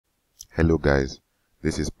Hello guys,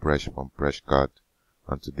 this is Presh from PreshCAD,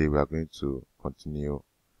 and today we are going to continue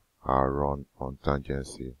our run on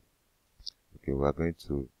Tangency. Okay, we are going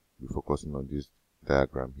to be focusing on this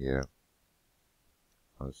diagram here,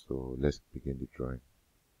 and so let's begin the drawing.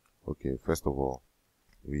 Okay, first of all,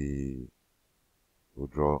 we will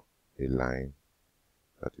draw a line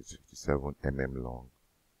that is 57 mm long.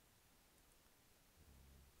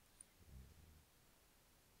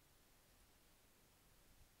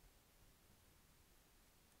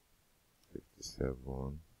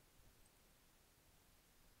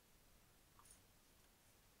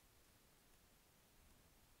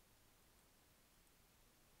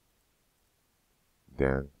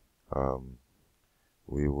 Then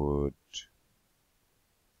we would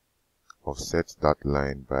offset that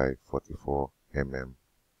line by 44 mm.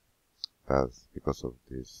 That's because of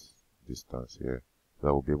this distance here. So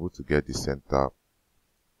I will be able to get the center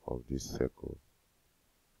of this circle.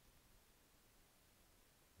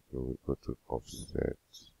 So we go to offset,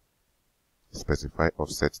 specify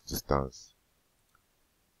offset distance,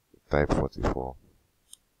 type 44.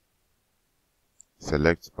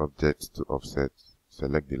 Select object to offset,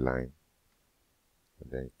 select the line,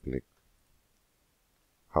 and then click.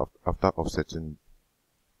 After offsetting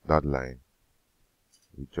that line,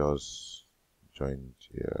 we just join it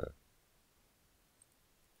here.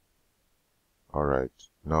 Alright,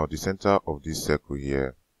 now the center of this circle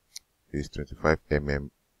here is 25 mm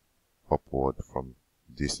upward from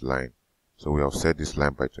this line. So we offset this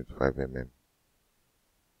line by 25 mm.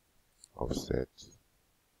 Offset.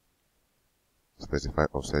 Specify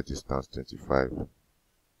offset distance 25.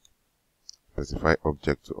 Specify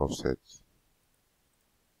object to offset.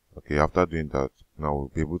 Okay, after doing that, now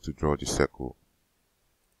we'll be able to draw the circle.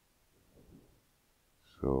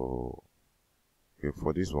 So, okay,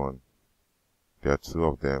 for this one, there are two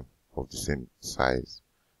of them of the same size,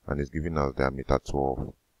 and it's giving us diameter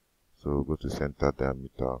 12. So we'll go to center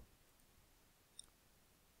diameter.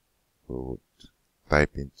 We'll type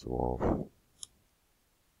in 12.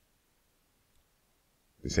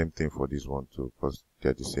 The same thing for this one too, because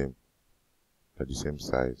they're the same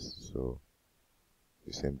size, so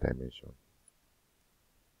the same dimension.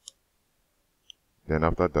 Then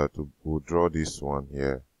after that, we'll draw this one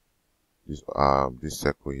here, this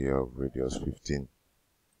circle here of radius 15.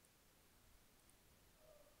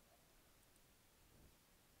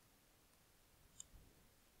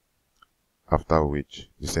 After which,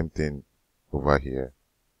 the same thing over here.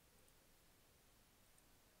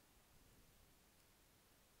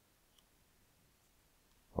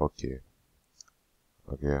 Okay,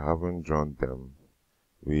 I haven't drawn them.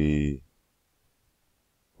 We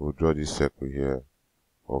will draw this circle here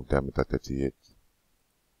of diameter 38.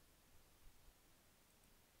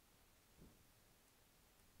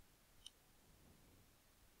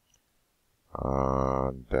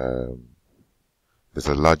 And there's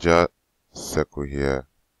a larger circle here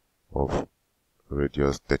of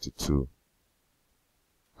radius 32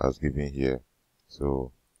 as given here.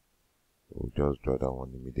 So we'll just draw that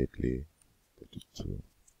one immediately. 32.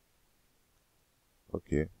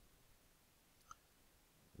 Okay.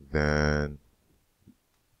 Then,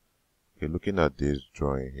 okay, looking at this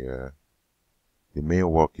drawing here, the main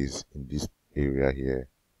work is in this area here,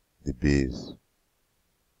 the base.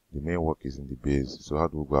 The main work is in the base. So how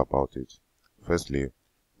do we go about it? Firstly,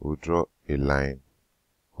 we'll draw a line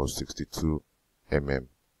of 62 mm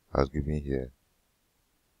as given here.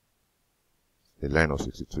 A line of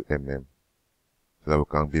 62 mm. So that we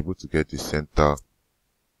can be able to get the center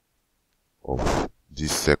of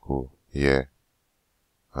this circle here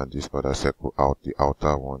and this other circle out, the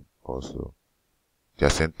outer one also.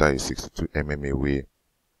 Their center is 62 mm away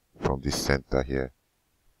from this center here,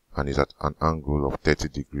 and is at an angle of 30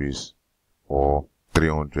 degrees or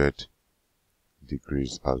 300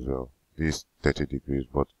 degrees as well. This 30 degrees,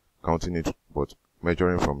 but counting it, but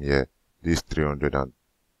measuring from here, this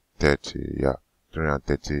 330, yeah,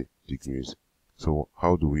 330 degrees. So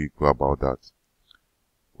how do we go about that?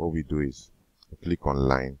 What we do is click on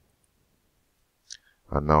line,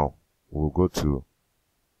 and now we'll go to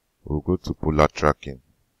polar tracking.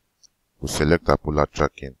 We'll select our polar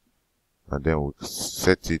tracking, and then we'll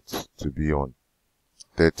set it to be on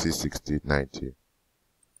 30, 60, 90.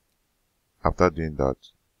 After doing that,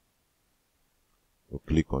 we'll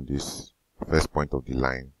click on this first point of the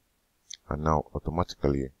line, and now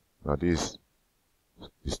automatically, now this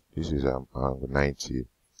is 90,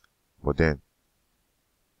 but then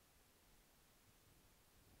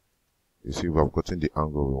you see we have gotten the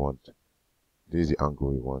angle we want. This is the angle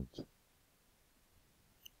we want.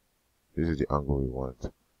 This is the angle we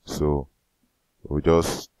want. So we'll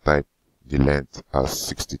just type the length as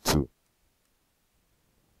 62.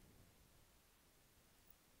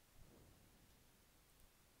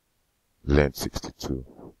 length 62.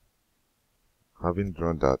 Having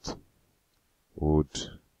drawn that, would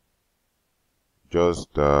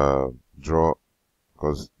just draw,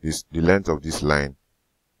 because the length of this line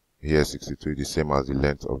here 62 is the same as the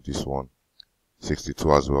length of this one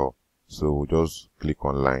 62 as well. So we'll just click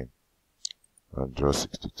on line and draw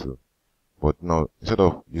 62. But now instead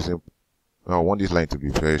of using, now I want this line to be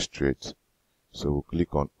very straight, so we'll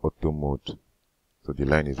click on auto mode. So the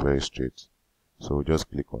line is very straight. So we'll just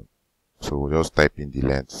click on, so we'll just type in the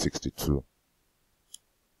length 62.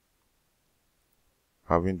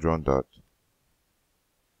 Having drawn that,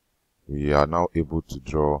 we are now able to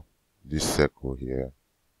draw this circle here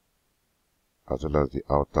as well as the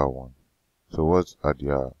outer one. So what are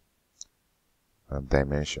their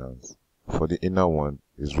dimensions? For the inner one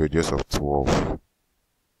is radius of 12.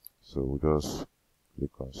 So we'll just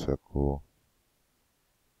click on circle,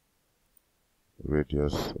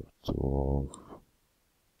 radius of 12.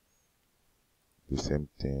 The same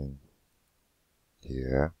thing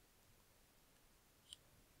here.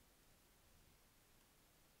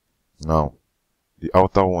 Now, the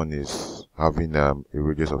outer one is having a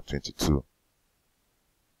radius of 22.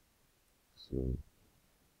 So,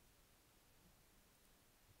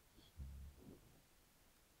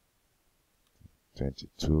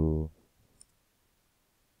 $22.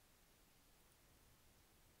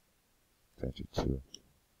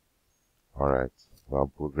 Alright, we're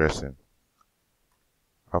progressing.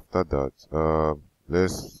 After that,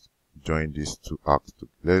 let's join these two arcs.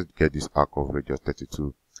 Let's get this arc of radius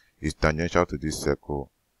 32. It's tangential to this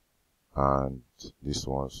circle and this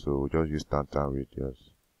one. So we'll just use tangent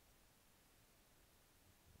radius.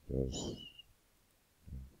 Just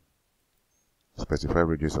specify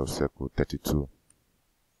radius of circle 32.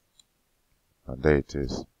 And there it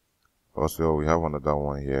is. Also, we have another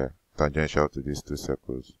one here, tangential to these two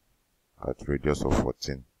circles at radius of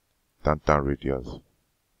 14. Tangent radius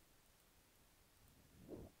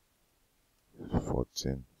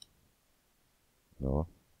 14. No.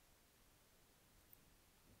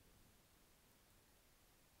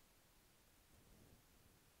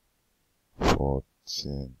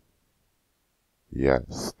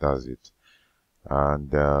 Yes, that's it.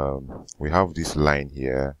 And we have this line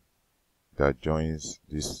here that joins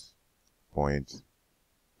this point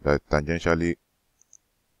that tangentially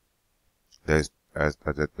there's at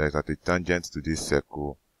a tangent to this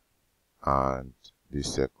circle and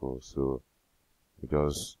this circle. So we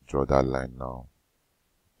just draw that line now.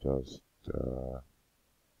 Just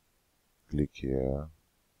click here.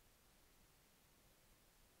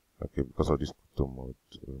 Okay, because of this auto mode,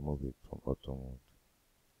 remove it from auto mode.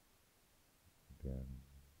 Then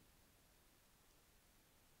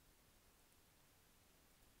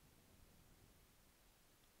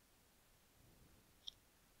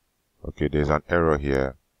okay, there's an error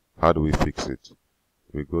here. How do we fix it?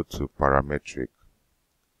 We go to parametric,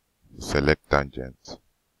 select tangent,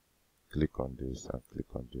 click on this and click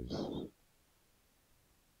on this.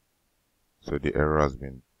 So the error has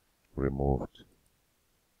been removed.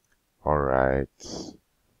 Alright.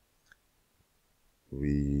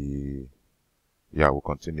 We'll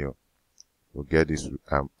continue. We'll get this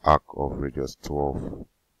arc of radius 12.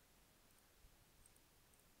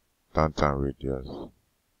 Tangent radius.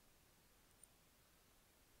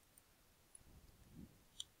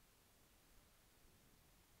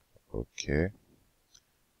 Okay.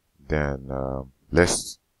 Then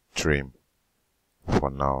let's trim. For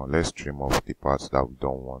now, let's trim off the parts that we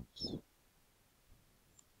don't want.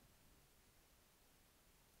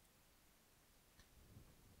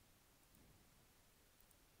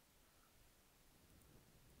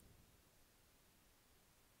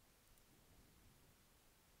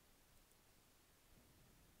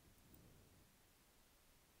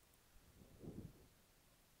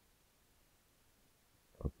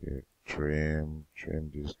 Okay, trim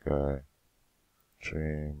this guy.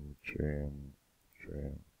 Trim. Trim.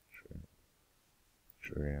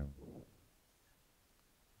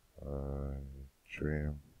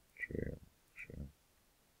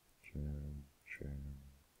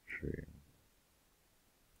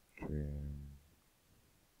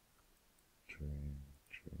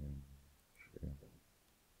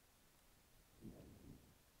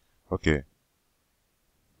 Okay.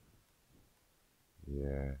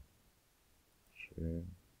 Yeah. Trim.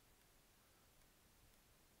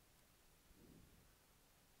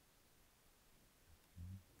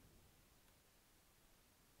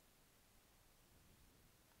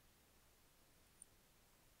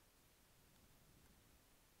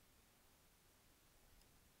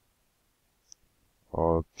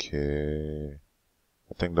 Okay.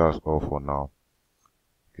 I think that's all for now.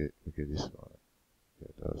 Okay, this one.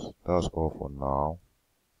 That's all for now.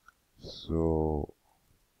 So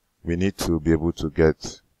we need to be able to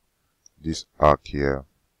get this arc here,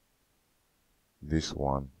 this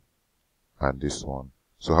one, and this one.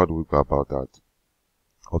 So how do we go about that?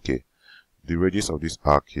 Okay, the radius of this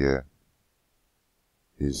arc here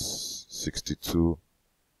is 62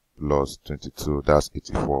 plus 22, that's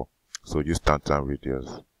 84. So use tangent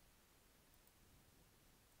radius.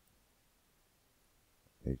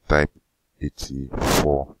 You type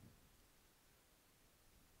 84.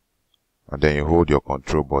 And then you hold your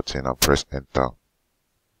control button and press enter.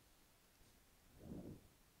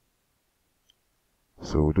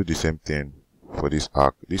 So we'll do the same thing for this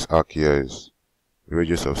arc. This arc here is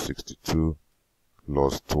radius of 62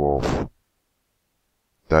 plus 12.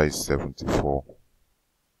 That is 74.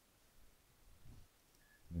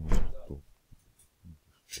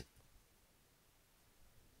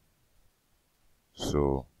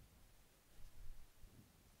 So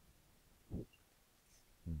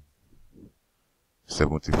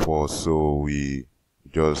 74. So we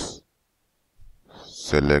just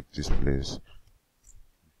select this place.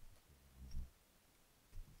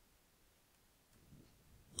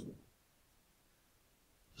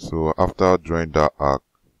 So after drawing that arc,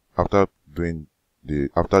 after drawing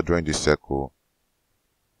the circle,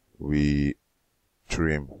 we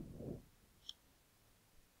trim.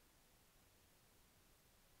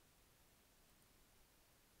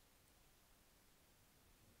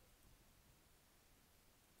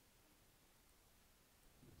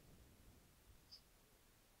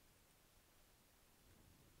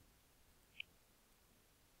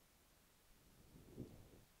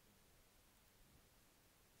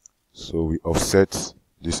 So we offset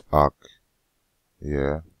this arc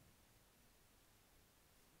here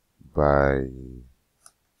by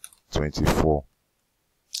 24.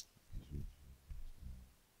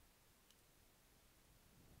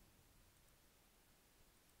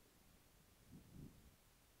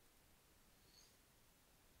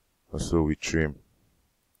 So we trim.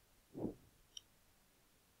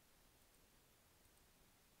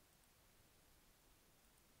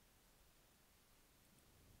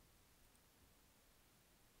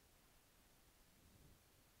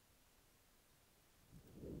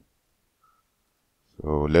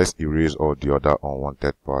 So let's erase all the other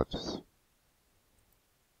unwanted parts.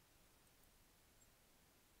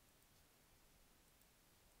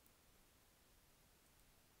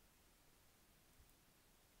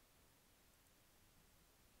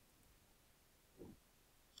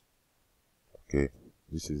 Okay,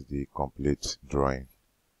 this is the complete drawing.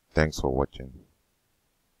 Thanks for watching.